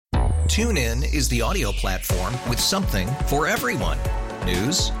TuneIn is the audio platform with something for everyone.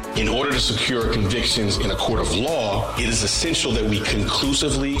 News. In order to secure convictions in a court of law, it is essential that we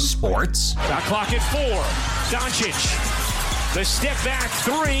conclusively. Sports. Got clock at 4. Doncic. The step back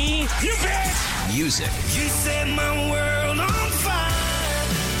 3. You bet. Music. You set my world on fire.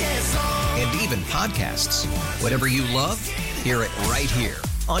 Yes, and even podcasts. Whatever you love, hear it right here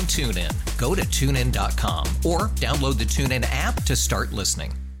on TuneIn. Go to TuneIn.com or download the TuneIn app to start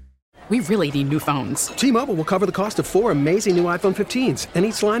listening. We really need new phones. T-Mobile will cover the cost of 4 amazing new iPhone 15s, and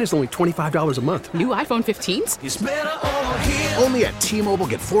each line is only $25 a month. New iPhone 15s? it's better over here. Only at T-Mobile,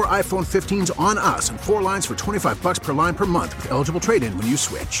 get 4 iPhone 15s on us and 4 lines for $25 per line per month with eligible trade-in when you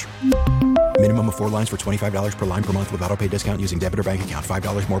switch. Minimum of 4 lines for $25 per line per month with autopay discount using debit or bank account.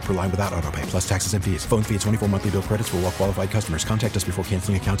 $5 more per line without autopay, plus taxes and fees. Phone fee at 24 monthly bill credits for well-qualified customers. Contact us before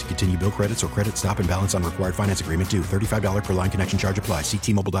canceling account to continue bill credits or credit stop and balance on required finance agreement due. $35 per line connection charge applies. See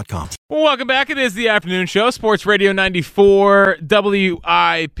T-Mobile.com. Welcome back. It is the afternoon show. Sports Radio 94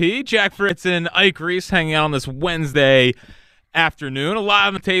 WIP. Jack Fritz and Ike Reese hanging out on this Wednesday afternoon. A lot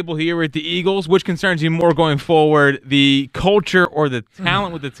on the table here with the Eagles. Which concerns you more going forward, the culture or the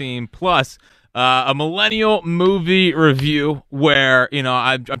talent with the team, plus a millennial movie review where, you know,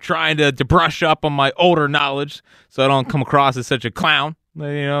 I'm trying to brush up on my older knowledge so I don't come across as such a clown, you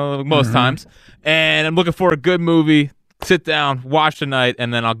know, most times. And I'm looking for a good movie. Sit down, watch tonight,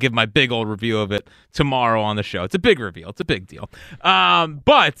 and then I'll give my big old review of it tomorrow on the show. It's a big reveal. It's a big deal.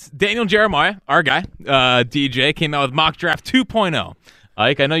 But Daniel Jeremiah, our guy, DJ, came out with Mock Draft 2.0.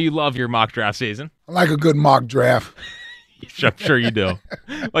 Ike, I know you love your mock draft season. I like a good mock draft. I'm sure you do.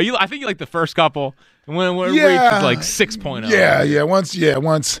 Well, I think you like the first couple. When it reaches like 6.0.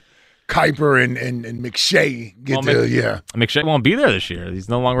 Once Kuiper and McShay get McShay won't be there this year. He's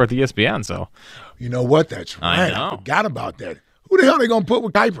no longer at the ESPN, so. You know what? That's right. I forgot about that. Who the hell are they going to put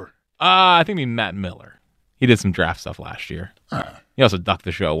with Kuiper? I think Matt Miller. He did some draft stuff last year. He also ducked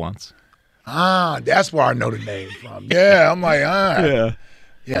the show once. That's where I know the name from. Yeah, I'm like,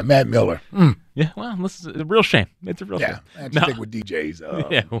 Yeah, Matt Miller. Yeah, well, this is a real shame. It's a real shame. I have to stick with DJ's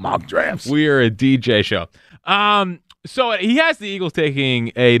mock drafts. We are a DJ show. So he has the Eagles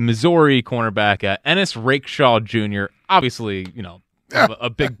taking a Missouri cornerback, Ennis Rakeshaw Jr. Obviously, you know, a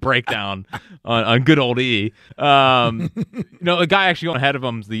big breakdown on good old E. You know, the guy actually going ahead of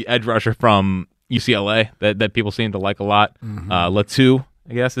him is the edge rusher from UCLA that people seem to like a lot. Latu,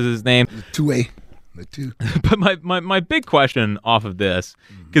 I guess is his name. Latu. But my big question off of this,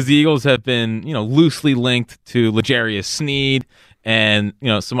 because the Eagles have been, you know, loosely linked to L'Jarius Sneed and, you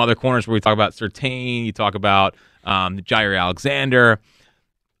know, some other corners where we talk about Surtain, you talk about Jair Alexander.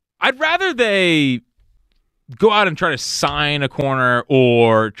 I'd rather they go out and try to sign a corner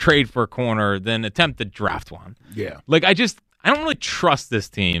or trade for a corner than attempt to draft one. Yeah. Like, I don't really trust this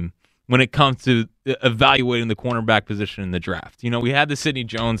team when it comes to evaluating the cornerback position in the draft. You know, we had the Sidney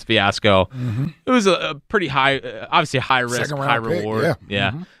Jones fiasco. It was a pretty high, obviously high risk, high reward.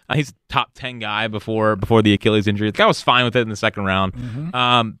 Yeah. He's a top 10 guy before the Achilles injury. The guy was fine with it in the second round.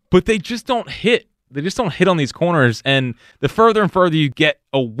 But they just don't hit. They just don't hit on these corners. And the further and further you get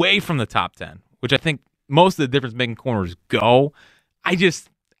away from the top 10, which I think most of the difference making corners go, I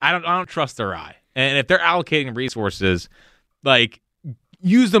don't trust their eye. And if they're allocating resources, like,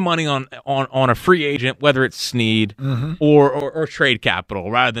 use the money on a free agent, whether it's Sneed or trade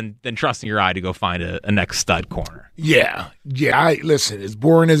capital, rather than trusting your eye to go find a next stud corner. Yeah. Listen, as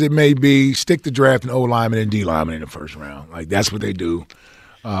boring as it may be, stick to drafting O lineman and D lineman in the first round. Like, that's what they do.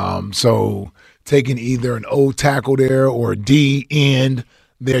 So taking either an O tackle there or a D end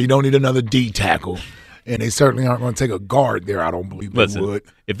there, you don't need another D tackle. And they certainly aren't going to take a guard there. I don't believe they would.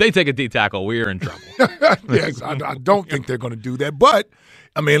 If they take a D tackle, we're in trouble. Yes, I don't think they're going to do that. But,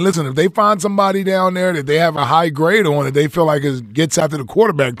 I mean, listen, if they find somebody down there that they have a high grade on that they feel like gets after the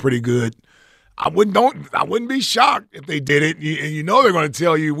quarterback pretty good, I wouldn't be shocked if they did it. And you know they're going to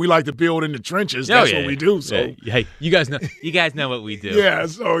tell you we like to build in the trenches. That's what we do. So hey, you guys know what we do. Yeah,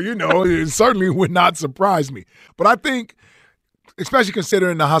 so you know it certainly would not surprise me. But I think, especially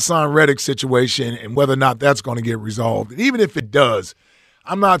considering the Hassan Reddick situation and whether or not that's going to get resolved, and even if it does,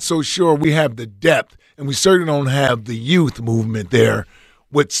 I'm not so sure we have the depth, and we certainly don't have the youth movement there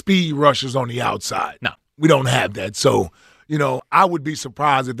with speed rushers on the outside. No, we don't have that. So, you know, I would be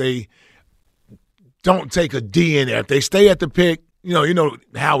surprised if they don't take a D in there. If they stay at the pick, you know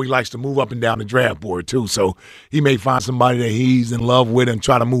how he likes to move up and down the draft board too. So he may find somebody that he's in love with and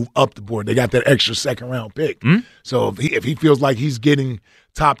try to move up the board. They got that extra second-round pick. So if he feels like he's getting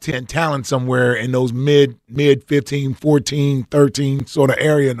top 10 talent somewhere in those mid 15, 14, 13 sort of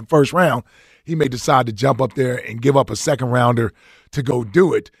area in the first round, he may decide to jump up there and give up a second-rounder to go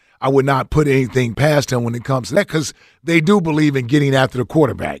do it. I would not put anything past him when it comes to that because they do believe in getting after the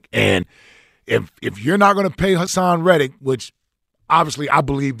quarterback. And if you're not going to pay Hassan Reddick, which obviously I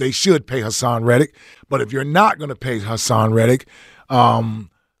believe they should pay Hassan Reddick, but if you're not going to pay Hassan Reddick,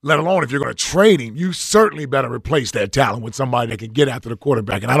 let alone if you're going to trade him, you certainly better replace that talent with somebody that can get after the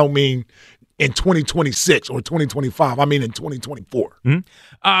quarterback. And I don't mean in 2026 or 2025. I mean in 2024.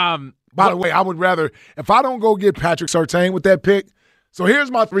 Mm-hmm. By the way, I would rather – if I don't go get Patrick Surtain with that pick – so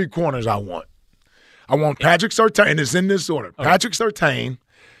here's my 3 corners I want. I want Patrick Surtain. It's in this order. Okay. Patrick Surtain,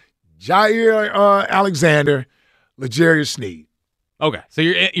 Jair Alexander, L'Jarius Sneed. Okay, so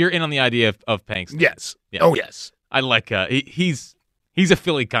you're in on the idea of paying Sneed. Yes. Yeah. Oh, yes. I like he's a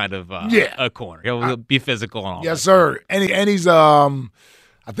Philly kind of a corner. He'll be physical and all yes, sir. And he's I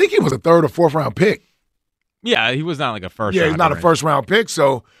think he was a 3rd or 4th round pick. Yeah, he was not like a first. Yeah, he's not a first-round pick,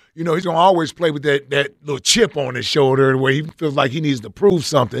 so – he's going to always play with that little chip on his shoulder where he feels like he needs to prove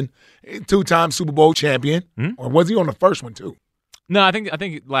something. 2-time Super Bowl champion. Or was he on the first one too? No, I think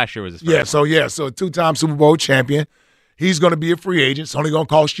last year was his first one. So a 2-time Super Bowl champion. He's going to be a free agent. It's only going to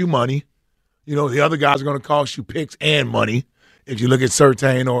cost you money. The other guys are going to cost you picks and money if you look at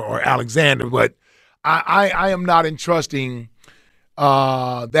Surtain or Alexander. But I am not entrusting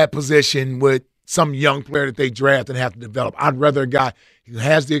that position with some young player that they draft and have to develop. I'd rather a guy who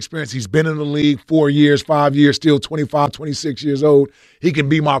has the experience. He's been in the league 4 years, 5 years, still 25, 26 years old. He can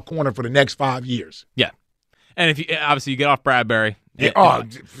be my corner for the next 5 years. Yeah. And if you obviously you get off Bradbury. Yeah,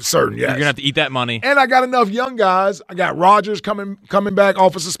 certain, yes. You're going to have to eat that money. And I got enough young guys. I got Rodgers coming back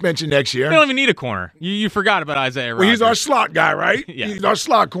off of suspension next year. They don't even need a corner. You forgot about Isaiah Rodgers. Well, he's our slot guy, right? Yeah. He's our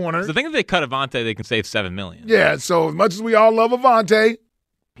slot corner. So the thing if they cut Avonte, they can save $7 million. Yeah, so as much as we all love Avonte,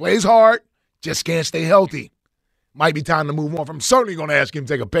 plays hard, just can't stay healthy. Might be time to move on. I'm certainly going to ask him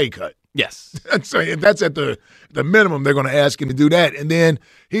to take a pay cut. Yes. So if that's at the minimum, they're going to ask him to do that. And then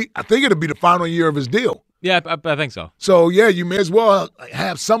I think it'll be the final year of his deal. Yeah, I think so. So, yeah, you may as well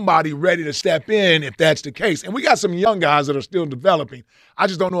have somebody ready to step in if that's the case. And we got some young guys that are still developing. I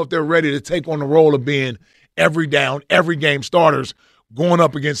just don't know if they're ready to take on the role of being every down, every game starters going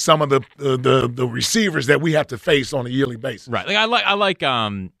up against some of the receivers that we have to face on a yearly basis. Right. Like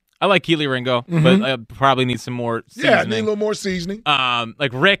I like Keely Ringo, but I probably need some more seasoning. Yeah, need a little more seasoning.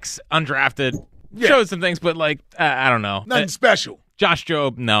 Like Rick's undrafted, showed some things, but I don't know. Nothing special. Josh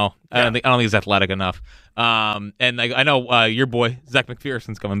Jobe, no. Yeah. I don't think he's athletic enough. And I know your boy, Zach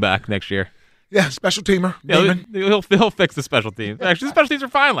McPherson's coming back next year. Yeah, special teamer. Yeah, he'll fix the special teams. Actually, the special teams were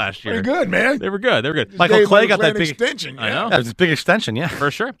fine last year. Pretty good, man. They were good. Michael Clay got that big extension. Yeah. I know. That's a big extension, yeah.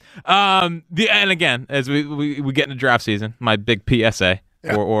 For sure. And again, as we get into draft season, my big PSA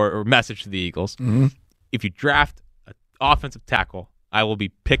or message to the Eagles, if you draft an offensive tackle, I will be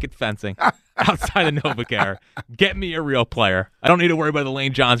picket fencing outside of NovaCare. Get me a real player. I don't need to worry about the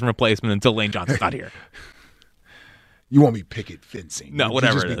Lane Johnson replacement until Lane Johnson's not here. You won't be picket fencing. No,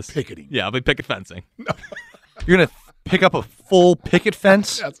 whatever it is. Picketing. Yeah, I'll be picket fencing. You're going to pick up a full picket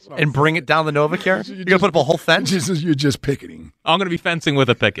fence and bring it down the NovaCare? You're going to put up a whole fence? You're just picketing. I'm going to be fencing with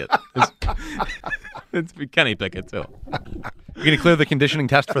a picket. It's Kenny Pickett, too. You're going to clear the conditioning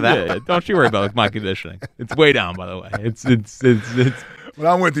test for that? Yeah, don't you worry about my conditioning. It's way down, by the way. It's.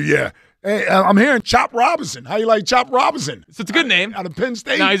 Well, I'm with you, yeah. Hey, I'm hearing Chop Robinson. How you like Chop Robinson? So it's a good name. Out of Penn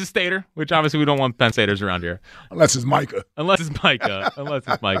State? No, he's a Stater, which obviously we don't want Penn Staters around here. Unless it's Micah.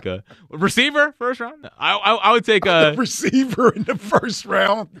 Receiver, first round? I would take a receiver in the first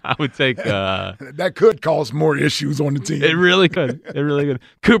round. I would take that could cause more issues on the team. It really could.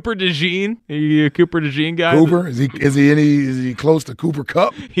 Cooper DeJean. Are you a Cooper DeJean guy? Cooper? Is he close to Cooper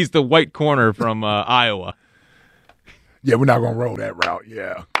Kupp? He's the white corner from Iowa. Yeah, we're not gonna roll that route,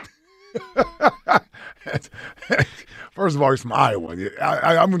 yeah. First of all, he's from Iowa.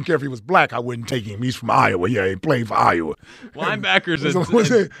 I wouldn't care if he was black. I wouldn't take him. He's from Iowa. Yeah, he played for Iowa. Linebackers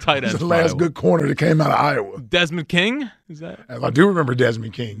and tight ends. He's the last good corner that came out of Iowa. Desmond King? Is that? I do remember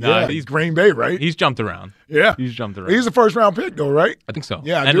Desmond King. Yeah, he's Green Bay, right? He's jumped around. Yeah, he's jumped around. He's a first-round pick, though, right? I think so.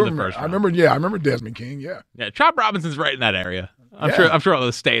 Yeah, I do remember. I remember Desmond King. Yeah. Yeah, Chop Robinson's right in that area. I'm sure all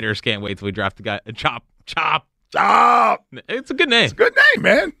the Staters can't wait till we draft the guy. Chop. It's a good name. It's a good name,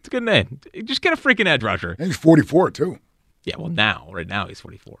 man. It's a good name. Just get a freaking edge rusher. And he's 44, too. Yeah, well, right now he's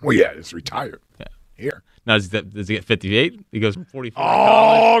 44. Well, yeah, he's retired. Yeah. Here. Now, does he get 58? He goes from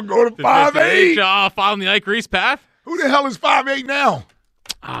 44 go to 5'8". Following the Ike Reese path? Who the hell is 5'8" now?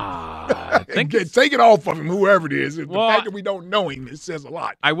 I think take it off of him, whoever it is. The fact that we don't know him, it says a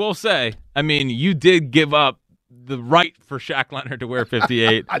lot. I will say, I mean, you did give up the right for Shaq Leonard to wear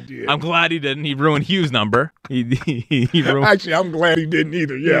 58. I did. I'm glad he didn't. He ruined Hughes' number. He ruined. Actually, I'm glad he didn't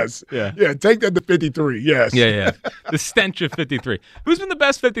either. Yes. Yeah. Yeah. Take that to 53. Yes. Yeah. The stench of 53. Who's been the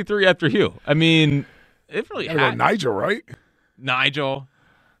best 53 after Hugh? I mean, it really had Nigel, right? Nigel.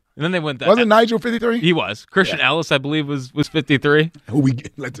 And then they went that. Wasn't Nigel 53? He was. Christian Ellis, I believe, was 53. Who we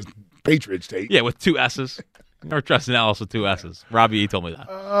let the Patriots take? Yeah, with 2 S's. Never trusted Ellis with 2 S's. Robbie E told me that.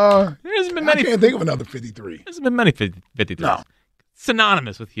 There hasn't been many. I can't think of another 53. There hasn't been many 53s. No.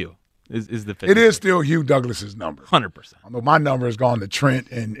 Synonymous with Hugh is the 53. It is still Hugh Douglas's number. 100%. Although my number has gone to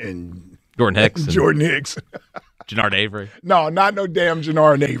Trent and Jordan Hicks. Jordan Hicks. Jannard Avery. No, not no damn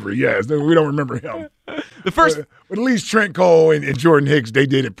Jannard Avery. Yes, we don't remember him. The first, but at least Trent Cole and Jordan Hicks, they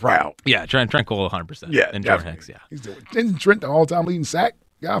did it proud. Yeah, Trent Cole 100%. Yeah, and Jordan Hicks, Isn't Trent the all-time leading sack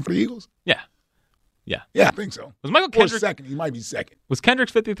guy for the Eagles? Yeah, I think so. Was Michael Kendrick second? He might be second. Was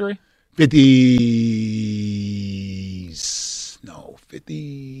Kendricks 53? 50. No,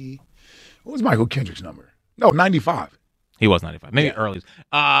 50. What was Michael Kendrick's number? No, 95. He was 95. Maybe early.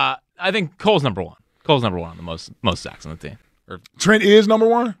 I think Cole's number 1. Cole's number 1 on the most sacks on the team. Trent is number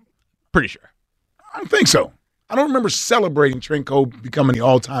 1? Pretty sure. I don't think so. I don't remember celebrating Trent Cole becoming the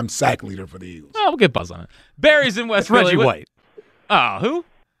all-time sack leader for the Eagles. Oh, we'll get buzz on it. Barry's in West Philly. Reggie White. Oh, who?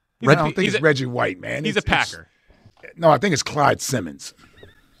 I don't think it's Reggie White, man. He's a Packer. No, I think it's Clyde Simmons.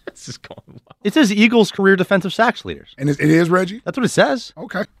 This is going well. It says Eagles career defensive sacks leaders. And it is Reggie? That's what it says.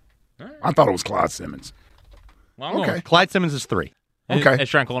 Okay. Right. I thought it was Clyde Simmons. Well, okay. Clyde Simmons is 3. Okay. Is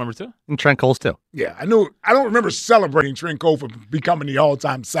Trent Cole number 2? And Trent Cole's 2. Yeah, I don't remember celebrating Trent Cole for becoming the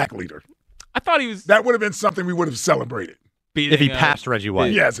all-time sack leader. I thought he was. That would have been something we would have celebrated. If he passed Reggie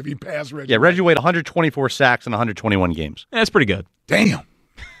White. Yes, if he passed Reggie White. Yeah, Reggie White, 124 sacks in 121 games. Yeah, that's pretty good. Damn.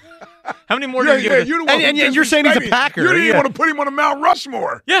 How many more did you give and you're saying he's a Packer. You didn't even want to put him on a Mount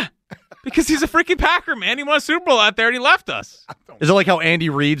Rushmore. Yeah, because he's a freaking Packer, man. He won a Super Bowl out there, and he left us. Is it like how Andy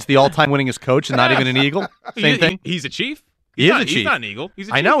Reid's the all-time winningest coach and not even an Eagle? Same thing? He's a Chief. He is a Chief. He's not an Eagle. He's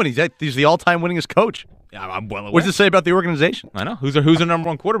a Chief. I know, and he's the all-time winningest coach. Yeah, I'm well aware. What does it say about the organization? I know. Who's the number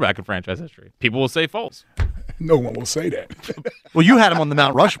 1 quarterback in franchise history? People will say Foles. No one will say that. Well, you had him on the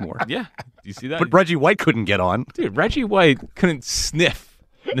Mount Rushmore. Yeah. Do you see that? But Reggie White couldn't get on. Dude, Reggie White couldn't sniff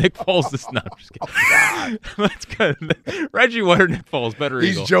Nick Foles. No, I'm just kidding. Oh, That's good. Reggie White or Nick Foles, better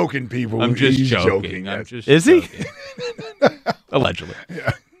He's Eagle. joking, people. I'm just joking. Is he? Allegedly.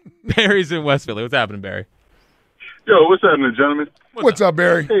 Yeah. Barry's in West Philly. What's happening, Barry? Yo, what's happening, gentlemen? What's up,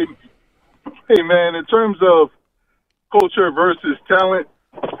 Barry? Hey, man, in terms of culture versus talent,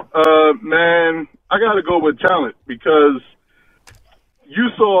 man, I got to go with talent because you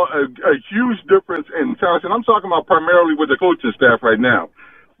saw a huge difference in talent, and I'm talking about primarily with the coaching staff right now.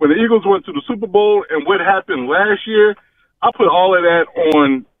 When the Eagles went to the Super Bowl and what happened last year, I put all of that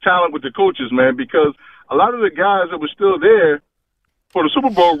on talent with the coaches, man, because a lot of the guys that were still there for the Super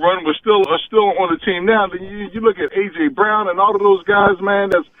Bowl run are still on the team now. You look at A.J. Brown and all of those guys,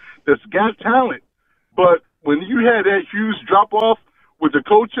 man, that's got talent. But when you had that huge drop-off with the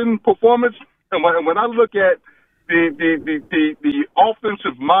coaching performance, and when I look at the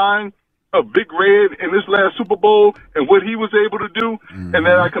offensive mind of Big Red in this last Super Bowl and what he was able to do, and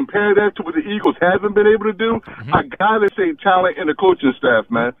then I compare that to what the Eagles haven't been able to do, I gotta say talent in the coaching staff,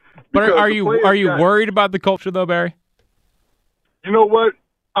 man. But are you worried about the culture though, Barry? You know what?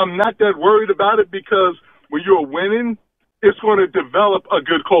 I'm not that worried about it because when you're winning, it's going to develop a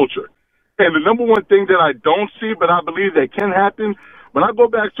good culture. And the number one thing that I don't see, but I believe that can happen, when I go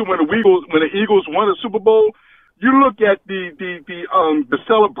back to when the Eagles won the Super Bowl, you look at the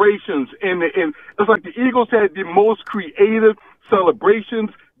celebrations and it's like the Eagles had the most creative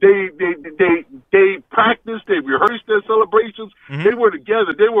celebrations. They practiced, they rehearsed their celebrations. Mm-hmm. They were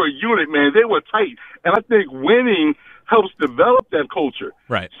together. They were a unit, man. They were tight. And I think winning helps develop that culture.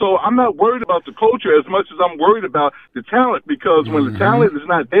 Right. So I'm not worried about the culture as much as I'm worried about the talent because when the talent is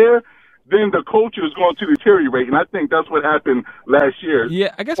not there, then the culture is going to deteriorate. And I think that's what happened last year.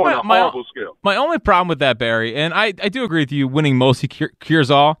 Yeah, I guess on a horrible scale. My only problem with that, Barry, and I do agree with you, winning mostly cures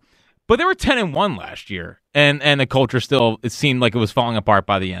all, but they were 10-1 last year, and the culture still, it seemed like it was falling apart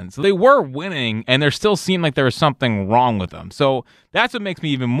by the end. So they were winning, and there still seemed like there was something wrong with them. So that's what makes me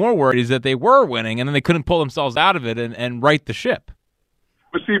even more worried is that they were winning, and then they couldn't pull themselves out of it and right the ship.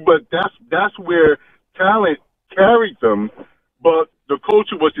 But see, that's where talent carried them, but the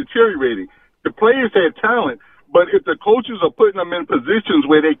culture was deteriorating. The players had talent, but if the coaches are putting them in positions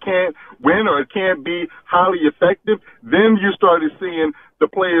where they can't win or it can't be highly effective, then you started seeing the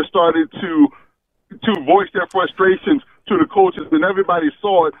players started to voice their frustrations to the coaches, and everybody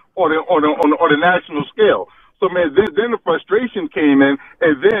saw it on a national scale. So, man, then the frustration came in,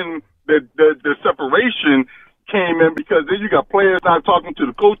 and then the separation came in, because then you got players not talking to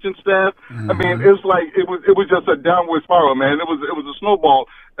the coaching staff. I mean, it's like it was just a downward spiral, man. It was a snowball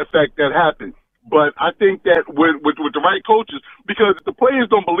effect that happened. But I think that with the right coaches, because if the players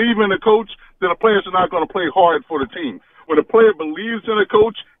don't believe in the coach, then the players are not going to play hard for the team. When a player believes in a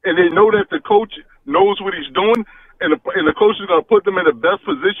coach and they know that the coach knows what he's doing, and the coach is going to put them in the best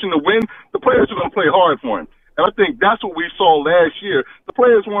position to win, the players are going to play hard for him. And I think that's what we saw last year. The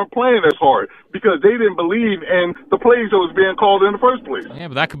players weren't playing as hard because they didn't believe in the plays that was being called in the first place. Yeah,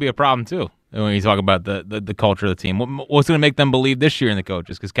 but that could be a problem too when you talk about the culture of the team. What's going to make them believe this year in the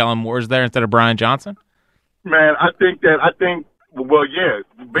coaches? Because Kellen Moore's there instead of Brian Johnson? Man, well, yeah,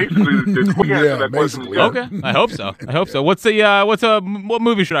 basically. Yeah, basically. Okay, I hope so. What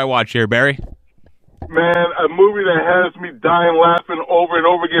movie should I watch here, Barry? Man, a movie that has me dying laughing over and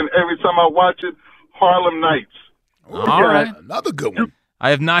over again every time I watch it, Harlem Nights. All right. Another good one. I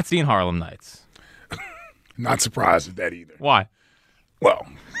have not seen Harlem Nights. Not surprised at that either. Why? Well,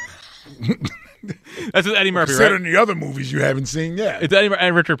 that's with Eddie Murphy, considering right? the other movies you haven't seen yet. It's Eddie Murphy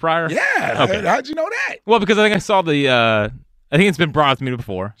and Richard Pryor? Yeah. Okay. How'd you know that? Well, because I think I saw I think it's been brought to me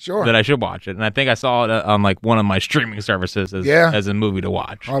before. Sure. That I should watch it. And I think I saw it on like one of my streaming services as a movie to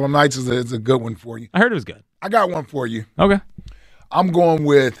watch. Harlem Nights is a good one for you. I heard it was good. I got one for you. Okay. I'm going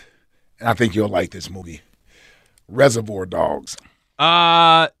with, and I think you'll like this movie, Reservoir Dogs.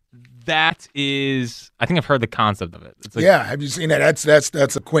 That is, I think I've heard the concept of it. It's like, yeah, have you seen that?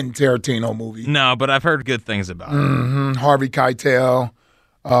 That's a Quentin Tarantino movie. No, but I've heard good things about it. Harvey Keitel,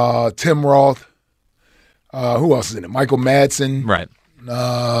 Tim Roth. Who else is in it? Michael Madsen. Right.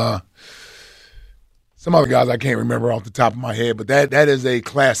 Some other guys I can't remember off the top of my head, but that is a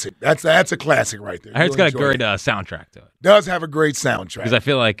classic. That's a classic right there. I heard it's got a great soundtrack to it. Does have a great soundtrack. Because I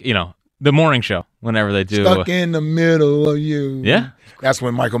feel like, the morning show, whenever they do. Stuck in the middle of you. Yeah. That's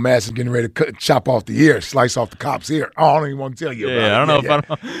when Michael Madsen getting ready to chop off the ear, slice off the cop's ear. Oh, I don't even want to tell you about it. I don't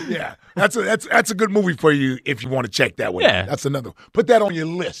know. Yeah, that's a good movie for you if you want to check that one. Yeah. That's another. Put that on your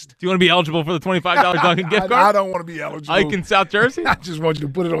list. Do you want to be eligible for the $25 Dunkin' gift card? I don't want to be eligible. Ike in South Jersey? I just want you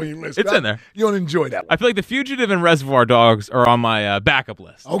to put it on your list. It's in there. You'll enjoy that one. I feel like The Fugitive and Reservoir Dogs are on my backup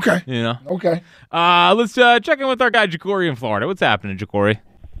list. Okay. Okay. Let's check in with our guy Jacory in Florida. What's happening, Jacory?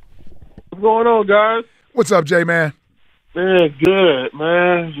 What's going on, guys? What's up, J-Man? Man, good,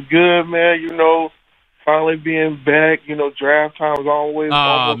 man. It's good, man. Finally being back. Draft time is always.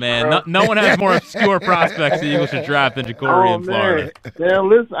 Oh, man. No one has more obscure prospects that you should draft than Jacory in Florida. Man,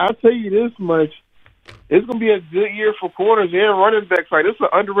 listen, I'll tell you this much. It's going to be a good year for corners and running backs. Like, this is an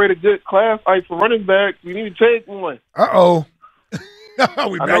underrated good class. Like, for running backs, we need to take one. Uh-oh. We back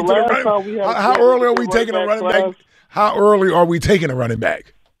to the running back. How early are we taking a running back? How early are we taking a running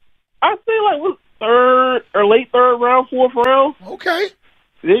back? I say like third or late third round, fourth round. Okay.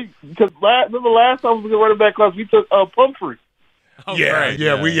 Because remember last time we was in running back class, we took Pumphrey. Oh, yeah,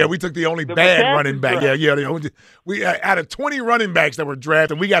 right, we took the only bad running back. Yeah. We out of 20 running backs that were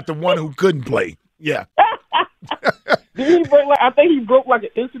drafted, we got the one who couldn't play. Yeah. Did he break I think he broke like an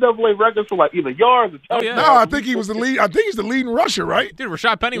NCAA record for like either yards or touchdowns. Yeah. No, I think he was the lead. I think he's the leading rusher, right? Dude,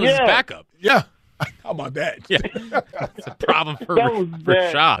 Rashad Penny was his backup. Yeah. How about that? Yeah. It's a problem for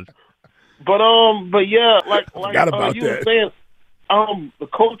Rashad. But yeah, like forgot about you that. were saying, the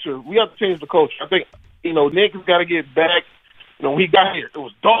culture, we have to change the culture. I think, Nick has got to get back. When he got here, it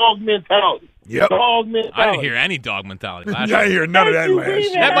was dog mentality. Yep. Dog mentality. I didn't hear any dog mentality last year. I didn't hear none of that last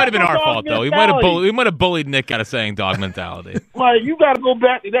year. That might have been our fault, though. We might have bullied Nick out of saying dog mentality. Like, you got to go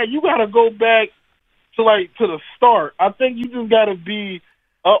back to that. You got to go back to the start. I think you just got to be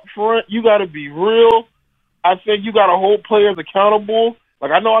up front. You got to be real. I think you got to hold players accountable. Like,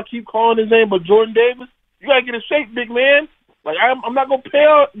 I know I keep calling his name, but Jordan Davis, you got to get in shape, big man. Like, I'm not going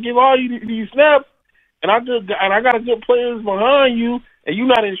to give all you these snaps, and I got good players behind you, and you're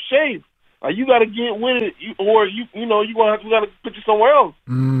not in shape. Like, you got to get with it, you got to put you somewhere else.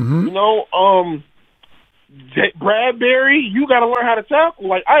 Mm-hmm. Bradbury, you got to learn how to tackle.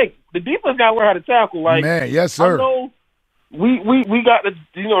 Like, the defense got to learn how to tackle. Like, man, yes, sir. I know we got the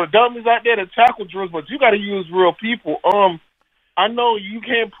dummies out there to tackle drills, but you got to use real people. I know you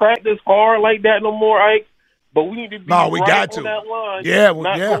can't practice hard like that no more, Ike, but we need to be we got on to. that line. Yeah,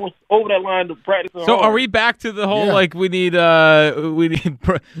 going over that line to practice. So hard. are we back to the whole we need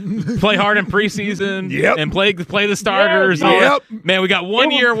play hard in preseason and play the starters? Yep. Man, we got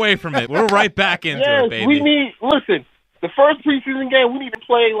 1 year away from it. We're right back into it, baby. We need the first preseason game. We need to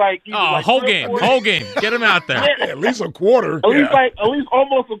play whole game. Get them out there. At least a quarter. At least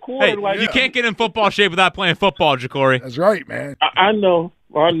almost a quarter. Hey, you can't get in football shape without playing football, Jacory. That's right, man. I know,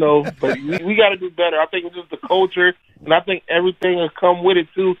 but we got to do better. I think it's just the culture, and I think everything has come with it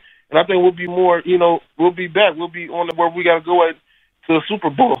too. and I think we'll be more. We'll be back. We'll be on where we got to go to the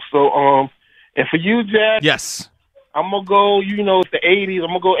Super Bowl. So, and for you, Jack, yes, I'm gonna go. It's the '80s. I'm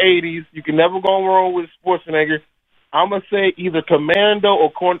gonna go '80s. You can never go wrong with Schwarzenegger. I'm gonna say either Commando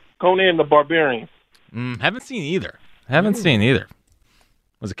or Conan the Barbarian. Haven't seen either.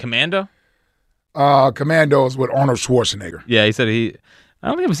 Was it Commando? Commando is with Arnold Schwarzenegger. Yeah, he said I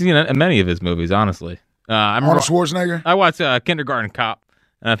don't think I've seen many of his movies, honestly. Arnold Schwarzenegger? I watched Kindergarten Cop,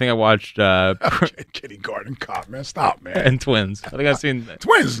 and I think I watched Kindergarten Cop, man. Stop, man. And Twins. I think I've seen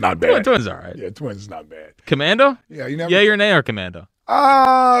Twins is not bad. Twins is all right. Yeah, Twins is not bad. Commando? Yeah, you never. Yeah, your name or Commando?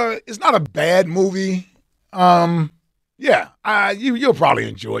 It's not a bad movie. You'll probably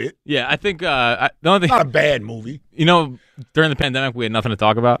enjoy it. Yeah, I think the only thing, not a bad movie. During the pandemic, we had nothing to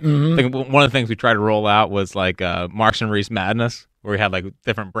talk about. Mm-hmm. I think one of the things we tried to roll out was like Marks and Reese Madness, where we had like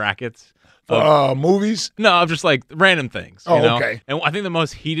different brackets. Movies? No, of just like random things. Okay. And I think the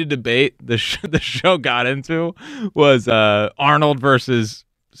most heated debate the show got into was Arnold versus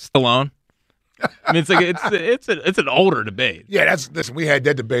Stallone. I mean, it's an older debate. Yeah, listen. We had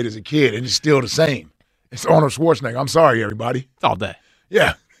that debate as a kid, and it's still the same. It's Arnold Schwarzenegger. I'm sorry, everybody. It's all day.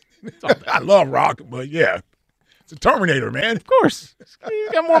 Yeah, it's all day. I love Rock, but yeah, it's a Terminator, man. Of course, he's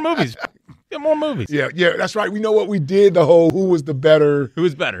got more movies. Yeah, that's right. We know what we did. The whole who was better,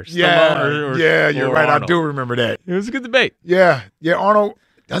 Stallone you're right. Arnold. I do remember that. It was a good debate. Yeah. Arnold,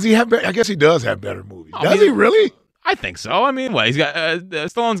 does he have better? I guess he does have better movies. Does he really? I think so. I mean, he's got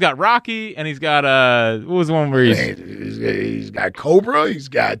Stallone's got Rocky, and he's got what was the one where he's got Cobra. He's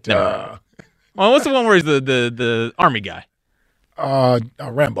got what's the one where he's the army guy?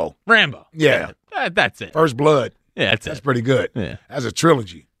 Rambo. Yeah, that's it. First Blood. Yeah, that's pretty good. Yeah, that's a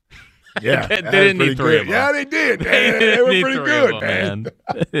trilogy. Yeah, they didn't need three of them. Yeah, they did. They were pretty good, man.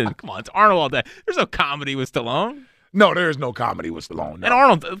 Come on, it's Arnold all day. There's no comedy with Stallone. No, there is no comedy with Stallone. No. And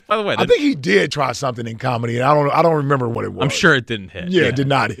Arnold, by the way, I think he did try something in comedy, and I don't remember what it was. I'm sure it didn't hit. Yeah, it did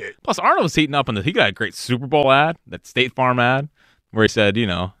not hit. Plus, Arnold was heating up he got a great Super Bowl ad, that State Farm ad, where he said,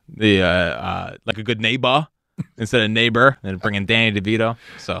 the like a good neighbor instead of neighbor, and bringing Danny DeVito.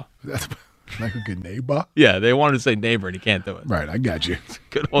 So that's like a good neighbor. Yeah, they wanted to say neighbor, and he can't do it. Right, I got you.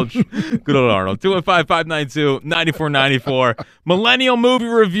 Good old Arnold. 215-592-9494. Millennial movie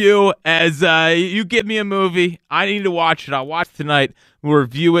review. As you give me a movie, I need to watch it. I'll watch it tonight. We'll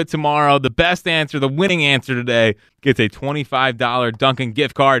review it tomorrow. The best answer, the winning answer today, gets a $25 Dunkin'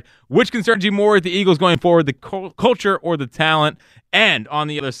 gift card. Which concerns you more with the Eagles going forward, the culture or the talent? And on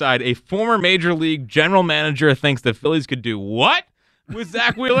the other side, a former Major League general manager thinks the Phillies could do what with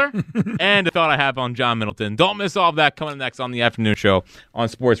Zach Wheeler? And a thought I have on John Middleton. Don't miss all of that coming next on the afternoon show on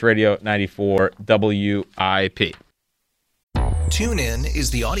Sports Radio 94 WIP. TuneIn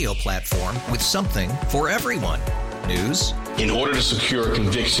is the audio platform with something for everyone. News. In order to secure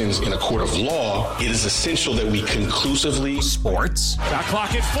convictions in a court of law, it is essential that we conclusively. Sports. Shot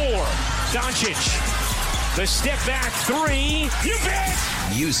clock at 4. Doncic. The step back 3. You bet.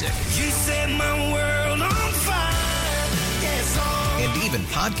 Music. You set my world on fire. Yes, and even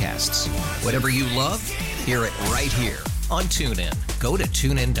podcasts. Whatever you love, hear it right here on TuneIn. Go to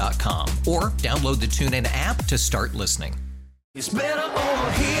TuneIn.com or download the TuneIn app to start listening. It's better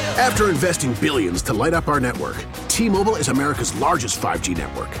over here. After investing billions to light up our network, T-Mobile is America's largest 5G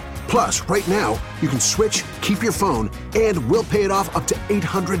network. Plus, right now, you can switch, keep your phone, and we'll pay it off up to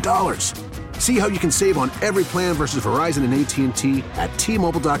 $800. See how you can save on every plan versus Verizon and AT&T at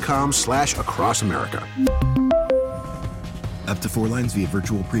T-Mobile.com/across America. Up to 4 lines via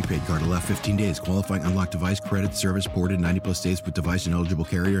virtual prepaid card. Allow 15 days. Qualifying unlocked device credit service ported 90+ days with device and eligible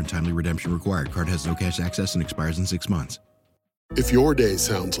carrier and timely redemption required. Card has no cash access and expires in 6 months. If your day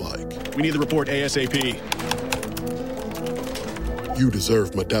sounds like we need the report ASAP, you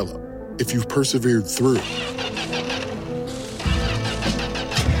deserve Modelo. If you've persevered through,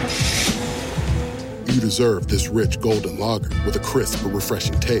 you deserve this rich golden lager with a crisp but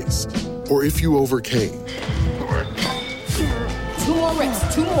refreshing taste. Or if you overcame. 2 more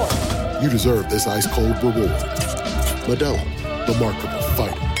reps, 2 more. You deserve this ice-cold reward. Modelo, the Markable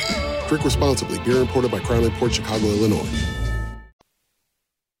Fighter. Drink responsibly. Beer imported by Crown Imports, Chicago, Illinois.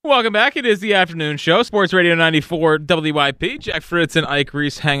 Welcome back. It is the afternoon show. Sports Radio 94 WIP. Jack Fritz and Ike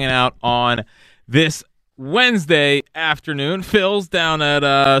Reese hanging out on this Wednesday afternoon. Phil's down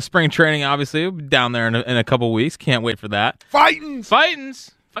at spring training, obviously. We'll be down there in a couple weeks. Can't wait for that. Fighting.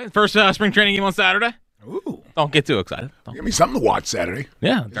 First spring training game on Saturday. Ooh. Don't get too excited. Give me something to watch Saturday.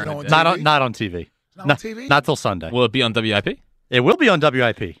 Yeah. Not on TV. Not on TV? Not till Sunday. Will it be on WIP? It will be on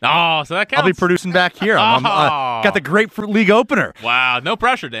WIP. Oh, so that counts. I'll be producing back here. Got the Grapefruit League opener. Wow. No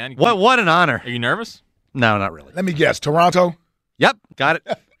pressure, Dan. What an honor. Are you nervous? No, not really. Let me guess. Toronto? Yep. Got it.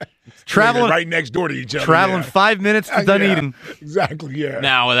 Traveling right next door to each other. Traveling 5 minutes to Dunedin. Exactly, yeah.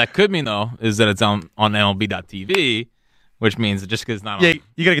 Now, what that could mean, though, is that it's on MLB.TV, which means that just because it's not on. Yeah,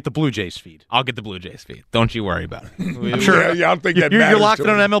 you got to get the Blue Jays feed. I'll get the Blue Jays feed. Don't you worry about it. I'm sure. I don't think that You're matters locked to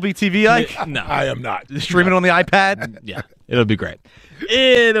in on me. MLB TV, Ike? No. I am not. Streaming on the iPad? Yeah, it'll be great.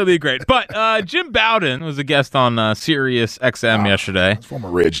 It'll be great. But Jim Bowden was a guest on Sirius XM yesterday. That's former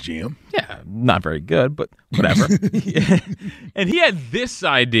Reds GM. Yeah, not very good, but whatever. And he had this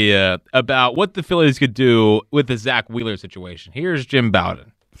idea about what the Phillies could do with the Zach Wheeler situation. Here's Jim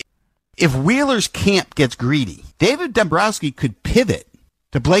Bowden. If Wheeler's camp gets greedy, David Dombrowski could pivot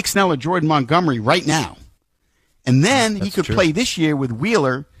to Blake Snell or Jordan Montgomery right now. And then he could play this year with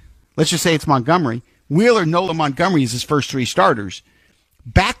Wheeler. Let's just say it's Montgomery. Wheeler, Nola, Montgomery is his first three starters.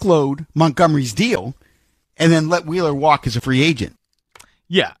 Backload Montgomery's deal, and then let Wheeler walk as a free agent.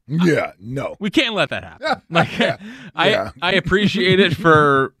 Yeah. Yeah, no. We can't let that happen. I appreciate it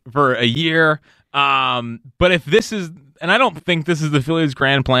for a year. But if this is, and I don't think this is the Phillies'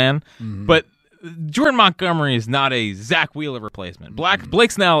 grand plan, but Jordan Montgomery is not a Zach Wheeler replacement.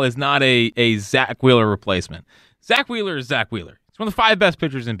 Blake Snell is not a Zach Wheeler replacement. Zach Wheeler is Zach Wheeler. He's one of the 5 best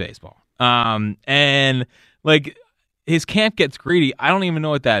pitchers in baseball. And like his camp gets greedy. I don't even know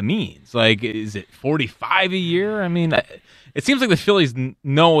what that means. Like, is it 45 a year? I mean, it seems like the Phillies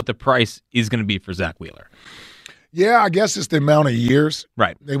know what the price is going to be for Zach Wheeler. Yeah, I guess it's the amount of years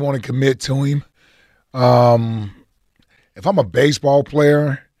they want to commit to him. If I'm a baseball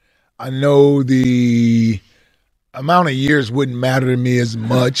player, I know the amount of years wouldn't matter to me as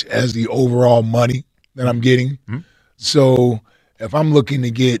much as the overall money that I'm getting. So if I'm looking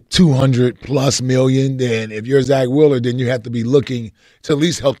to get $200+ million, then if you're Zach Wheeler, then you have to be looking to at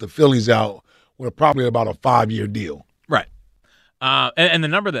least help the Phillies out with probably about a 5-year deal. Right. And the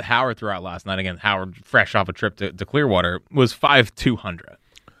number that Howard threw out last night, again, Howard fresh off a trip to Clearwater, was $5,200.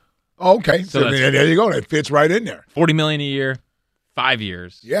 Oh, okay. So there you go. That fits right in there. $40 million a year, 5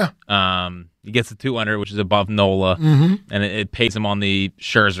 years. Yeah. He gets the 200, which is above Nola, and it pays him on the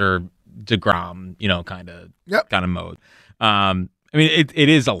Scherzer, DeGrom, kind of mode. I mean, it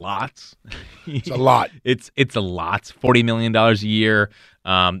is a lot. It's a lot. It's a lot. $40 million a year.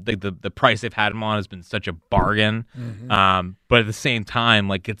 The price they've had him on has been such a bargain. But at the same time,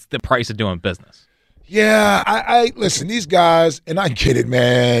 like, it's the price of doing business. Yeah, I listen, these guys, and I get it,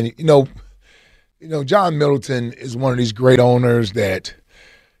 man. John Middleton is one of these great owners that,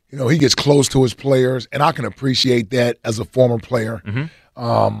 he gets close to his players, and I can appreciate that as a former player.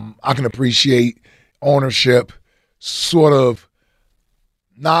 I can appreciate ownership sort of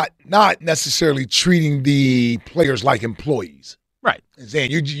not necessarily treating the players like employees. Right. And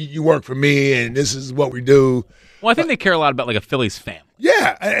saying, you work for me, and this is what we do. Well, I think they care a lot about, like, a Phillies family.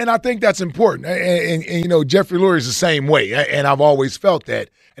 Yeah, and I think that's important. And Jeffrey Lurie is the same way, and I've always felt that.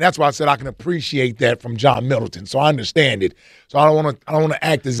 And that's why I said I can appreciate that from John Middleton. So I understand it. So I don't want to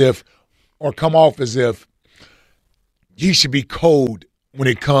act as if or come off as if he should be cold when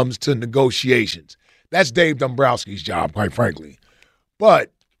it comes to negotiations. That's Dave Dombrowski's job, quite frankly.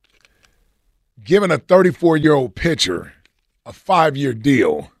 But giving a 34-year-old pitcher a 5-year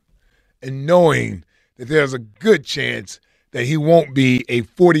deal and knowing that there's a good chance that he won't be a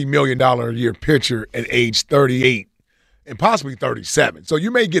 $40 million a year pitcher at age 38 and possibly 37. So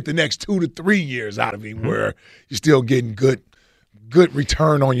you may get the next 2 to 3 years out of him where you're still getting good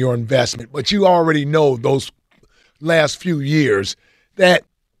return on your investment. But you already know those last few years that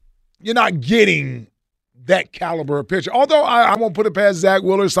you're not getting that caliber of pitcher. Although I won't put it past Zach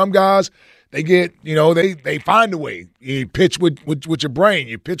Wheeler. Some guys, they get, they find a way. You pitch with your brain.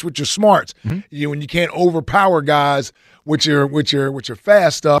 You pitch with your smarts. When you can't overpower guys with your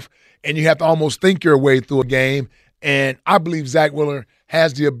fast stuff, and you have to almost think your way through a game. And I believe Zach Wheeler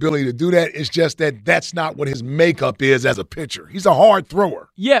has the ability to do that. It's just that that's not what his makeup is as a pitcher. He's a hard thrower.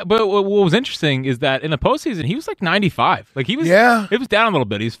 Yeah, but what was interesting is that in the postseason, he was like 95. Like it was down a little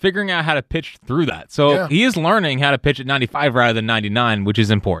bit. He's figuring out how to pitch through that. So he is learning how to pitch at 95 rather than 99, which is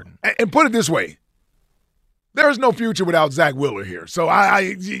important. And put it this way. There is no future without Zach Wheeler here. So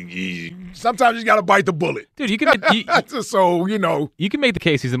sometimes you got to bite the bullet. Dude, you can you can make the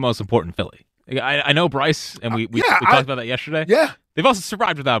case he's the most important Philly. I know Bryce, and we talked about that yesterday. Yeah. They've also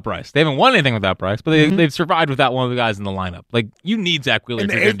survived without Bryce. They haven't won anything without Bryce, but they've survived without one of the guys in the lineup. Like, you need Zach Wheeler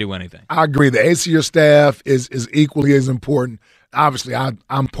if you're going to do anything. I agree. The ace of your staff is equally as important. Obviously,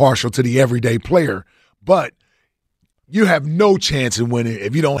 I'm partial to the everyday player, but you have no chance in winning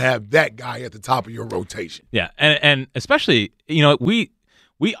if you don't have that guy at the top of your rotation. Yeah, and especially, we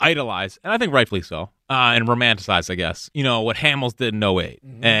idolize, and I think rightfully so, and romanticize, I guess, what Hamels did in 08.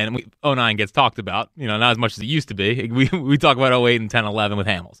 And 09 gets talked about, not as much as it used to be. We talk about 08 and 10, 11 with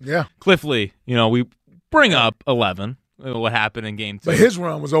Hamels. Yeah. Cliff Lee, we bring up 11, what happened in game 2. But his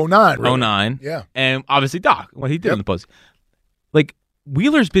run was 09, really. 09. Yeah. And obviously Doc, what he did in the postseason. Like,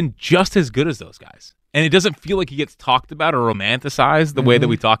 Wheeler's been just as good as those guys. And it doesn't feel like he gets talked about or romanticized the way that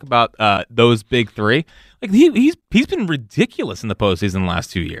we talk about those big three. Like he's been ridiculous in the postseason the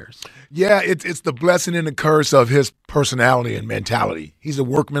last 2 years. Yeah, it's the blessing and the curse of his personality and mentality. He's a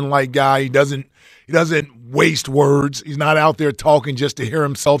workmanlike guy. He doesn't waste words. He's not out there talking just to hear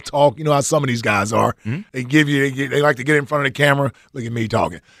himself talk. You know how some of these guys are. They they like to get in front of the camera. Look at me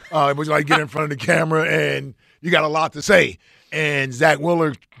talking. But you like to get in front of the camera and you got a lot to say. And Zach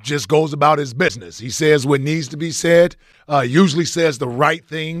Wheeler just goes about his business. He says what needs to be said, usually says the right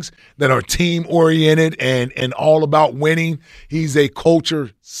things that are team-oriented and all about winning. He's a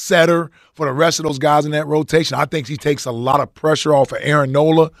culture setter for the rest of those guys in that rotation. I think he takes a lot of pressure off of Aaron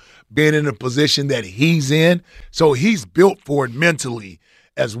Nola being in the position that he's in. So he's built for it mentally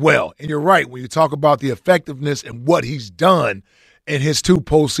as well. And you're right, when you talk about the effectiveness and what he's done in his 2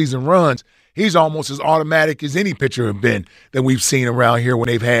 postseason runs, he's almost as automatic as any pitcher have been that we've seen around here when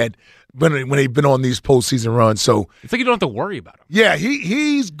they've been on these postseason runs. So it's like you don't have to worry about him. Yeah,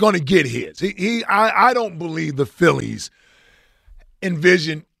 he's going to get his. I don't believe the Phillies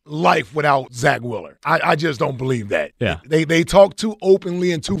envision life without Zach Wheeler. I just don't believe that. Yeah. They talk too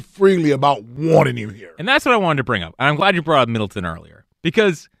openly and too freely about wanting him here. And that's what I wanted to bring up. And I'm glad you brought up Middleton earlier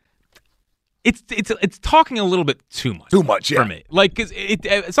because it's talking a little bit too much. Too much, yeah. For me. Like, cause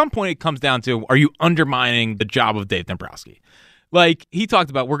at some point it comes down to, are you undermining the job of Dave Dombrowski? Like he talked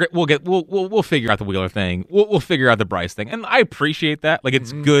about, we'll figure out the Wheeler thing. We'll figure out the Bryce thing, and I appreciate that. Like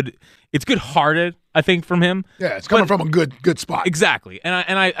it's good. It's good-hearted, I think, from him. Yeah, it's coming from a good spot. Exactly, and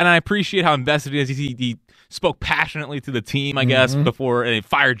I appreciate how invested he is. He spoke passionately to the team, I guess, before and he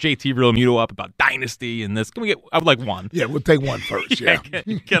fired JT Realmuto up about dynasty and this. Can we get? I would like one. Yeah, we'll take one first. Yeah,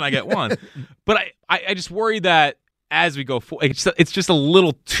 can I get one? But I just worry that as we go forward, it's just a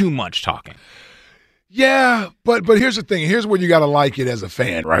little too much talking. Yeah, but here's the thing. Here's where you got to like it as a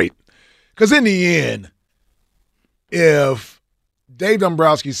fan, right? Because in the end, if Dave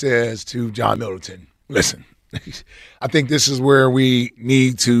Dombrowski says to John Middleton, listen, I think this is where we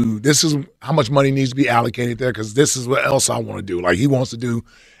need to – this is how much money needs to be allocated there because this is what else I want to do. Like he wants to do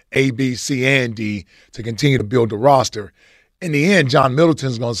A, B, C, and D to continue to build the roster. In the end, John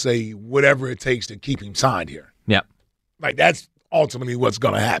Middleton's going to say whatever it takes to keep him signed here. Yeah. Like that's ultimately what's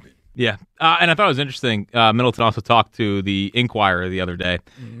going to happen. Yeah, and I thought it was interesting. Middleton also talked to the Inquirer the other day,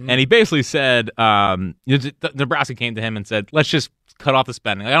 and he basically said, Nebraska came to him and said, let's just cut off the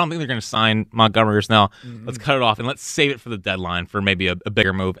spending. I don't think they're going to sign Montgomery or Snell. Let's cut it off, and let's save it for the deadline for maybe a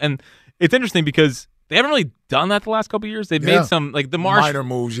bigger move. And it's interesting because they haven't really done that the last couple of years. They've made some, like the Marsh. Minor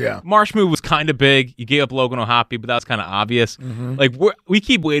moves, yeah. Marsh move was kind of big. You gave up Logan O'Hoppe, but that was kind of obvious. Like we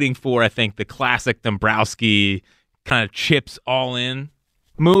keep waiting for, I think, the classic Dombrowski kind of chips all in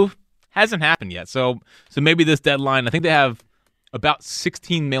move. Hasn't happened yet. So maybe this deadline, I think they have about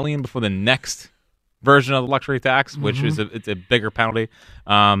 $16 million before the next version of the luxury tax, which is it's a bigger penalty.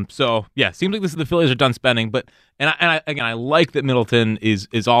 So yeah, seems like the Phillies are done spending, but I like that Middleton is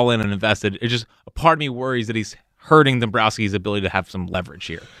all in and invested. It's just a part of me worries that he's hurting Dombrowski's ability to have some leverage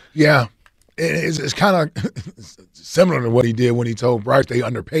here. Yeah. It's kind of similar to what he did when he told Bryce they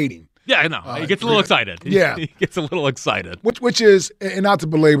underpaid him. Yeah, I know. He gets a little excited. Yeah. He gets a little excited. Which is, and not to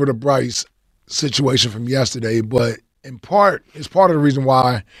belabor the Bryce situation from yesterday, but in part, it's part of the reason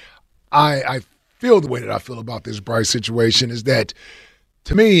why I feel the way that I feel about this Bryce situation is that,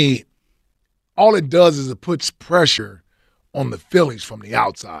 to me, all it does is it puts pressure on the Phillies from the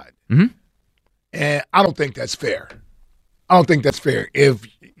outside. And I don't think that's fair. If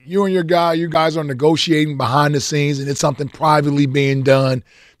you and you guys are negotiating behind the scenes and it's something privately being done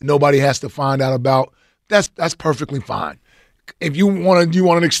that nobody has to find out about, that's perfectly fine. If you want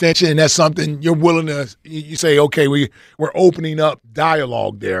an extension and that's something you're willing to, you say, okay, we're opening up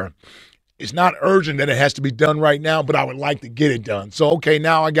dialogue there. It's not urgent that it has to be done right now, but I would like to get it done. So, okay,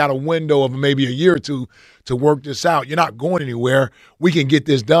 now I got a window of maybe a year or two to work this out. You're not going anywhere. We can get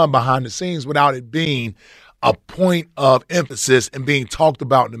this done behind the scenes without it being a point of emphasis and being talked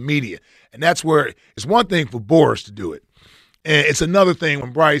about in the media. And that's where it's one thing for Boras to do it. And it's another thing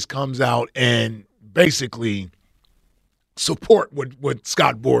when Bryce comes out and basically support what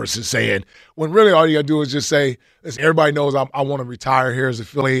Scott Boras is saying, when really all you got to do is just say, listen, everybody knows I want to retire here as a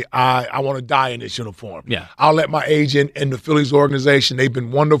Philly. I want to die in this uniform. Yeah. I'll let my agent and the Phillies organization, they've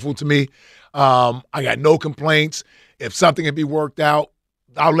been wonderful to me. I got no complaints. If something can be worked out,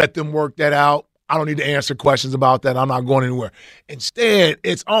 I'll let them work that out. I don't need to answer questions about that. I'm not going anywhere. Instead,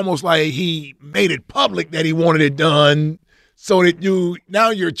 it's almost like he made it public that he wanted it done so that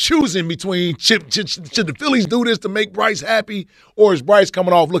you're choosing between should the Phillies do this to make Bryce happy, or is Bryce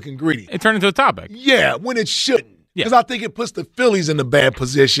coming off looking greedy? It turned into a topic. Yeah, when it shouldn't. Yeah. Because I think it puts the Phillies in the bad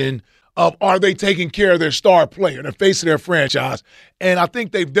position of, are they taking care of their star player, the face of their franchise? And I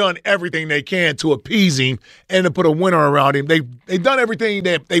think they've done everything they can to appease him and to put a winner around him. They've done everything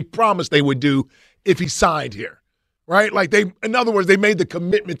that they promised they would do if he signed here, right? Like in other words, they made the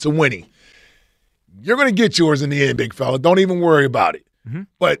commitment to winning. You're going to get yours in the end, big fella. Don't even worry about it. Mm-hmm.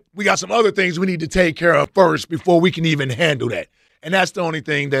 But we got some other things we need to take care of first before we can even handle that. And that's the only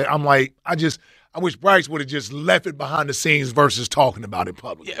thing that I'm like, I wish Bryce would have just left it behind the scenes versus talking about it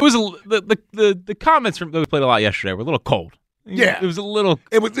publicly. Yeah, it was the comments that we played a lot yesterday were a little cold. Yeah, it was a little.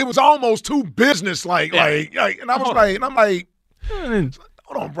 It was almost too business-like. Yeah. And I'm like,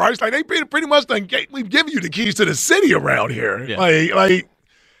 hold on, Bryce. Like, they pretty much we've given you the keys to the city around here. Yeah. Like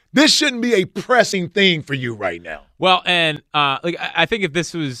this shouldn't be a pressing thing for you right now. Well, and I think if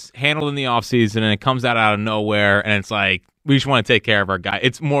this was handled in the offseason and it comes out of nowhere and it's like we just want to take care of our guy,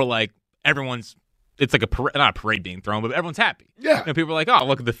 it's more like it's like not a parade being thrown, but everyone's happy. Yeah. People are like, oh,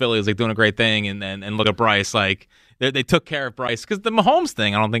 look at the Phillies, like doing a great thing, and look at Bryce, like they took care of Bryce, because the Mahomes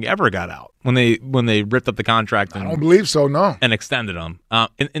thing I don't think ever got out when they ripped up the contract. I don't believe so, no. And extended him.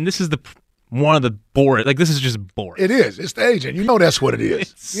 And this is one of the boring. Like, this is just boring. It is. It's the agent. You know that's what it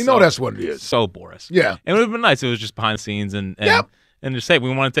is. That's what it is. So Boris. Yeah. It would have been nice if it was just behind the scenes and just say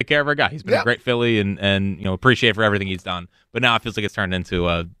we want to take care of our guy. He's been a great Philly and appreciate for everything he's done. But now it feels like it's turned into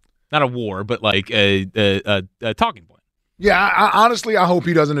not a war, but like a talking point. Yeah, I honestly hope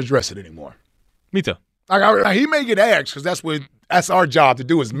he doesn't address it anymore. Me too. Like, he may get asked because that's our job to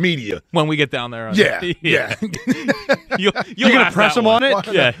do as media. When we get down there. Yeah. You're going to press him on it?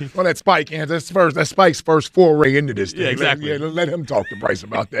 Well, that Spike hands. That's Spike's first foray into this thing. Yeah, exactly. Let him talk to Bryce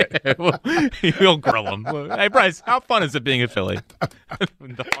about that. He'll grill him. Hey, Bryce, how fun is it being a Philly?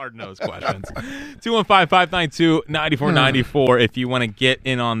 The hard-nosed questions. 215-592-9494 if you want to get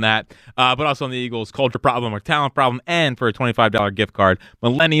in on that. But also on the Eagles, culture problem or talent problem, and for a $25 gift card,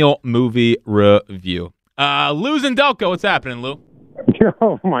 Millennial Movie Review. Lou's in Delco. What's happening, Lou?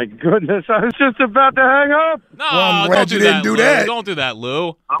 Oh, my goodness. I was just about to hang up. No, I'm glad you didn't do that. Don't do that,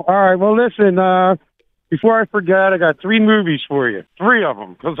 Lou. All right. Well, listen, before I forget, I got 3 movies for you. 3 of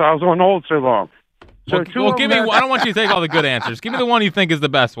them, because I was on hold so long. So give me. I don't want you to take all the good answers. Give me the one you think is the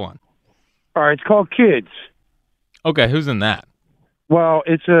best one. All right. It's called Kids. Okay. Who's in that? Well,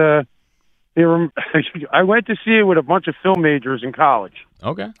 it's I went to see it with a bunch of film majors in college.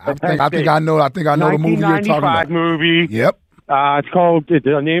 Okay. I think I know the movie you're talking about. 1995 movie. Yep. It's called,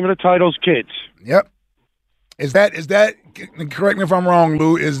 the name of the title's Kids. Yep. Is that, correct me if I'm wrong,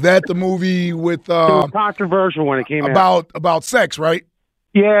 Lou, is that the movie with... it was controversial when it came out. About sex, right?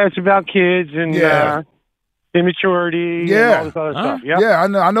 Yeah, it's about kids and immaturity and all this other stuff. Yep. Yeah, I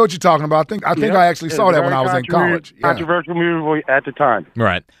know what you're talking about. I think I actually saw that when I was in college. Yeah. Controversial movie at the time.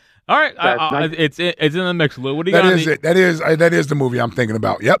 Right. All right. It's in the mix, Lou. What do you got? That is the movie I'm thinking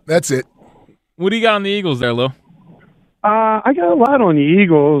about. Yep, that's it. What do you got on the Eagles there, Lou? I got a lot on the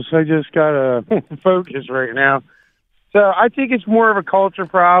Eagles. I just got to focus right now. So I think it's more of a culture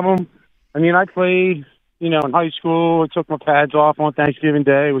problem. I mean, I played, in high school. I took my pads off on Thanksgiving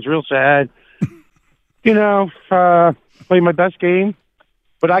Day. It was real sad. Played my best game.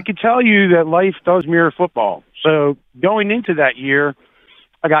 But I could tell you that life does mirror football. So going into that year,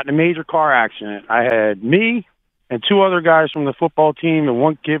 I got in a major car accident. I had me and 2 other guys from the football team and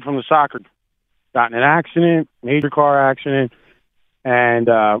 1 kid from the soccer team. Got in an accident, major car accident, and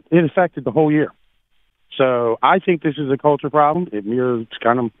it affected the whole year. So I think this is a culture problem. It mirrors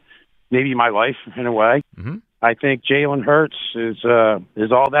kind of maybe my life in a way. Mm-hmm. I think Jalen Hurts is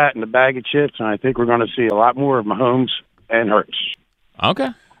all that in a bag of chips, and I think we're going to see a lot more of Mahomes and Hurts. Okay.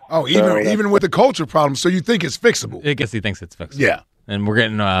 Oh, even with the culture problem, so you think it's fixable? I guess he thinks it's fixable. Yeah. And we're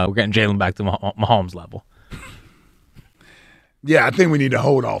getting Jalen back to Mahomes level. Yeah, I think we need to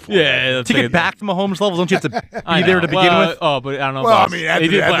hold off. Yeah, to get back to Mahomes level, don't you have to be there to begin with? Oh, but I don't know. Well, I mean, after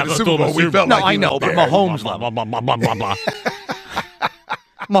the Super Bowl, we felt like I know, but Mahomes level.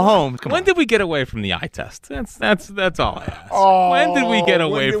 Mahomes. Come on. When did we get away from the eye test? That's all I ask. When did we get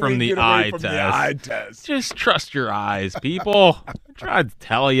away from the eye test? Just trust your eyes, people. I tried to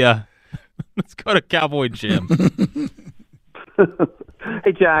tell you. Let's go to Cowboy Jim.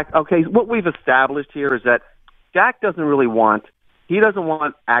 Hey, Jack. Okay, what we've established here is that Jack doesn't want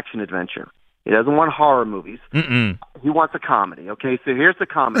action adventure. He doesn't want horror movies. Mm-mm. He wants a comedy. Okay, so here's the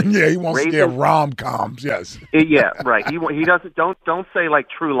comedy. Yeah, he wants to get rom-coms. Yes. Yeah, right. He doesn't. Don't say like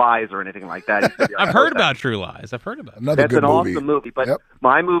True Lies or anything like that. I've heard about True Lies. I've heard about it. Another That's good an movie. awesome movie. But Yep.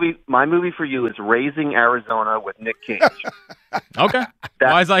 my movie for you is Raising Arizona with Nick Cage. Okay.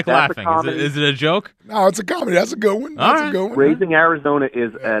 Why is Ike that's a laughing? comedy. Is it a joke? No, it's a comedy. That's a good one. All That's right. a good one. Raising Arizona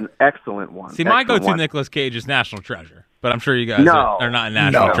is an excellent one. See, my Excellent go-to one. Nicolas Cage is National Treasure, but I'm sure you guys No. are not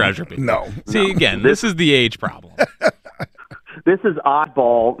National No. Treasure people. No. See, again, this is the age problem. This is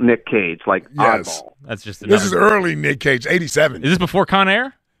oddball Nick Cage, like Yes. oddball. That's just This is early Nick Cage, 87. Is this before Con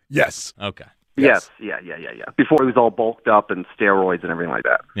Air? Yes. Okay. Yes. Yeah. Before he was all bulked up and steroids and everything like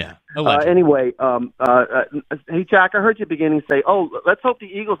that. Yeah. Anyway, hey Jack, I heard you beginning to say, "Oh, let's hope the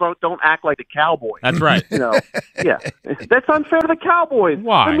Eagles don't act like the Cowboys." That's right. You know, yeah, that's unfair to the Cowboys.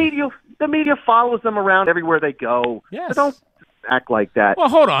 Why? The media follows them around everywhere they go. Yes. So don't act like that. Well,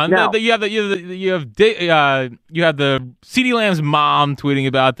 hold on. Now, You have the CeeDee Lamb's mom tweeting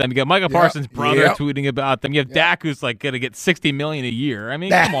about them. You got Michael Parsons' brother tweeting about them. You have Dak, who's like going to get $60 million a year. I mean,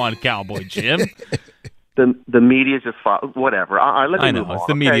 come on, Cowboy Jim. the media just whatever. Let me I know move on, it's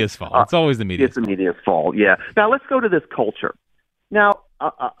the media's fault. It's always the media's It's the media's fault. Yeah. Now let's go to this culture. Now,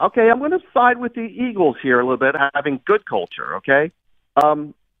 okay, I'm going to side with the Eagles here a little bit, having good culture. Okay.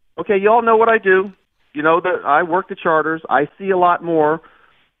 Okay, you all know what I do. You know that I work the charters. I see a lot more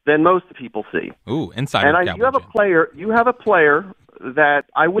than most people see. Ooh, insider. And Cowboy you have Jim. You have a player that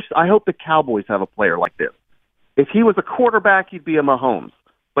I hope the Cowboys have a player like this. If he was a quarterback, he'd be a Mahomes.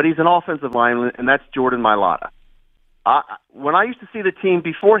 But he's an offensive lineman, and that's Jordan Mailata. When I used to see the team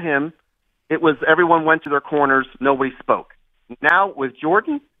before him, it was everyone went to their corners, nobody spoke. Now with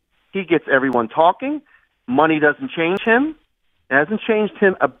Jordan, he gets everyone talking. Money doesn't change him. It hasn't changed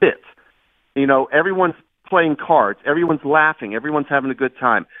him a bit. You know, everyone's playing cards. Everyone's laughing. Everyone's having a good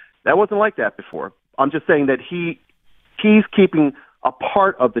time. That wasn't like that before. I'm just saying that he's keeping a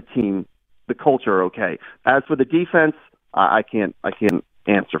part of the team, the culture, okay. As for the defense, I can't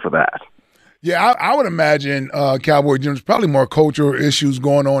answer for that. Yeah, I would imagine, Cowboy Jim, there's probably more cultural issues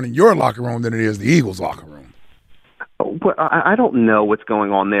going on in your locker room than it is the Eagles' locker room. But I don't know what's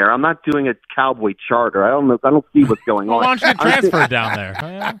going on there. I'm not doing a Cowboy charter. I don't know. I don't see what's going on. Why don't you get transferred down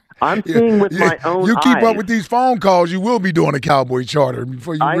there? I'm seeing with my own eyes. You keep up with these phone calls, you will be doing a Cowboy charter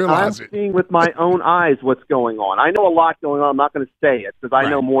before you realize I'm it. seeing with my own eyes what's going on. I know a lot going on. I'm not going to say it because I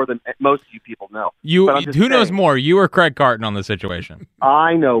know more than most of you people know. Who knows more, you or Craig Carton on the situation?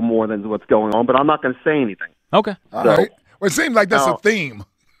 I know more than what's going on, but I'm not going to say anything. Okay. All right. Well, it seems like that's a theme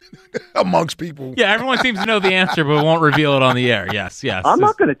amongst people. Yeah, everyone seems to know the answer, but won't reveal it on the air. Yes. I'm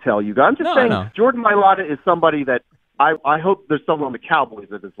not going to tell you guys. I'm just saying Jordan Mailata is somebody that I hope there's someone on the Cowboys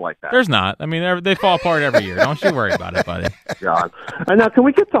that is like that. There's not. I mean, they fall apart every year. Don't you worry about it, buddy. God. And now, can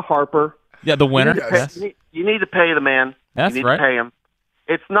we get to Harper? Yeah, the winner. You need to pay the man. That's you need right. to pay him.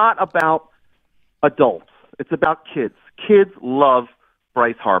 It's not about adults. It's about kids. Kids love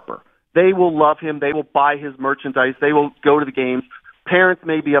Bryce Harper. They will love him. They will buy his merchandise. They will go to the games. Parents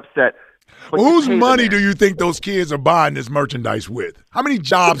may be upset. Well, whose money do you think those kids are buying this merchandise with? How many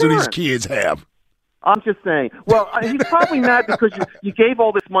jobs do these kids have? I'm just saying. Well, he's probably mad because you gave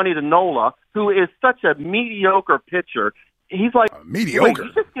all this money to Nola, who is such a mediocre pitcher. He's like, mediocre?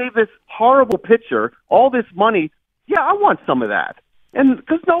 You just gave this horrible pitcher all this money. Yeah, I want some of that. And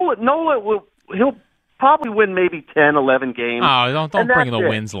because Nola he'll probably win maybe 10, 11 games. Oh, don't bring the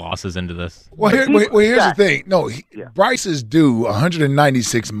wins losses into this. Well, here's the thing. No, Bryce is due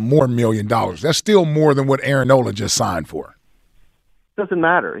 $196 million. That's still more than what Aaron Nola just signed for. Doesn't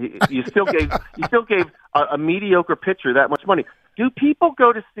matter. You still gave a mediocre pitcher that much money. Do people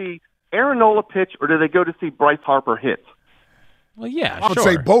go to see Aaron Nola pitch, or do they go to see Bryce Harper hit? Well, yeah, I would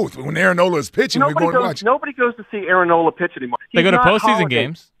say both. When Aaron Nola is pitching, we're going to watch. Nobody goes to see Aaron Nola pitch anymore. They go to postseason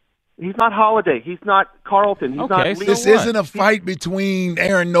games. He's not Holiday. He's not Carlton. He's not Leo. This isn't a fight between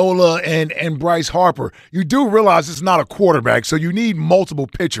Aaron Nola and Bryce Harper. You do realize it's not a quarterback, so you need multiple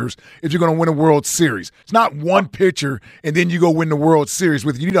pitchers if you're going to win a World Series. It's not one pitcher and then you go win the World Series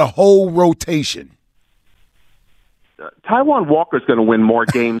with. You need a whole rotation. Taijuan Walker's going to win more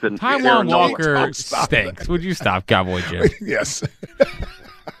games than Taijuan Walker stinks. Would you stop, Cowboy Jim? Yes.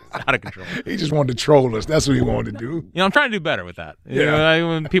 Out of control. He just wanted to troll us. That's what he wanted to do. You know, I'm trying to do better with that. Yeah. You know,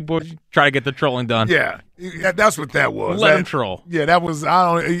 when people try to get the trolling done. Yeah, that's what that was. Let him troll. Yeah, that was,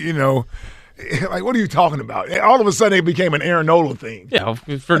 like, what are you talking about? All of a sudden, it became an Aaron Nola thing. Yeah,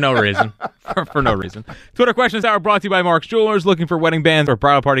 for no reason. for no reason. Twitter Questions Hour brought to you by Mark's Jewelers. Looking for wedding bands or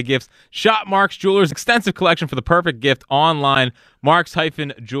bridal party gifts? Shop Mark's Jewelers' extensive collection for the perfect gift online,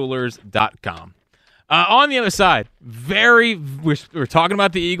 marks-jewelers.com. On the other side, we're talking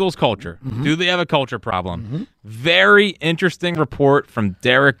about the Eagles culture. Mm-hmm. Do they have a culture problem? Mm-hmm. Very interesting report from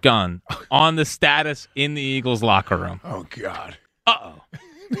Derek Gunn on the status in the Eagles locker room. Oh, God. Uh-oh.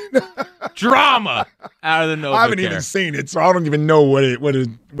 Drama out of the Novacare. I haven't even seen it, so I don't even know what it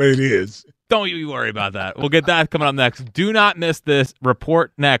is. Don't you worry about that. We'll get that coming up next. Do not miss this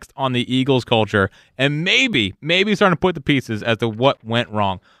report next on the Eagles culture, and maybe starting to put the pieces as to what went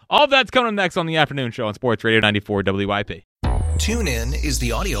wrong. All of that's coming up next on the afternoon show on Sports Radio 94 WIP. TuneIn is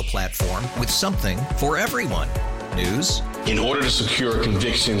the audio platform with something for everyone. News. In order to secure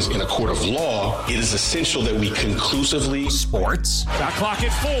convictions in a court of law, it is essential that we conclusively. Sports. Shot clock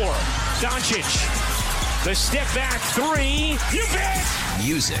at 4. Doncic. The step back 3. You bet.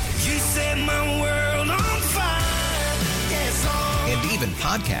 Music. You set my world on fire. Yes, and even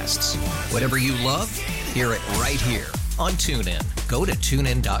podcasts. Whatever you love, hear it right here on TuneIn. Go to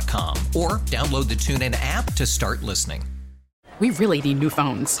TuneIn.com or download the TuneIn app to start listening. We really need new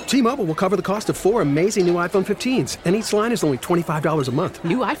phones. T-Mobile will cover the cost of 4 amazing new iPhone 15s, and each line is only $25 a month.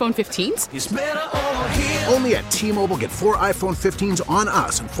 New iPhone 15s? It's better over here. Only at T-Mobile, get 4 iPhone 15s on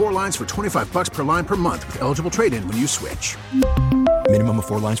us and 4 lines for $25 per line per month with eligible trade-in when you switch. Minimum of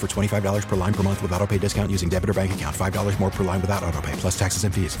 4 lines for $25 per line per month with autopay discount using debit or bank account. $5 more per line without autopay, plus taxes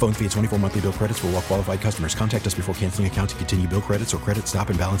and fees. Phone fee at 24 monthly bill credits for well-qualified customers. Contact us before canceling account to continue bill credits or credit stop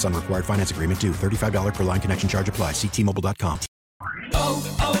and balance on required finance agreement due. $35 per line connection charge applies. See T-Mobile.com.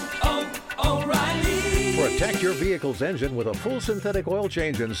 O'Reilly. Protect your vehicle's engine with a full synthetic oil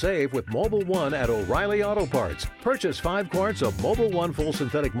change and save with Mobile One at O'Reilly Auto Parts. Purchase 5 quarts of Mobile One full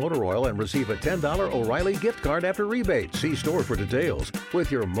synthetic motor oil and receive a $10 O'Reilly gift card after rebate. See store for details.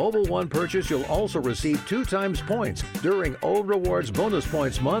 With your Mobile One purchase, you'll also receive 2 times points during O Rewards Bonus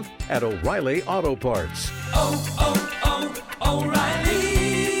Points Month at O'Reilly Auto Parts.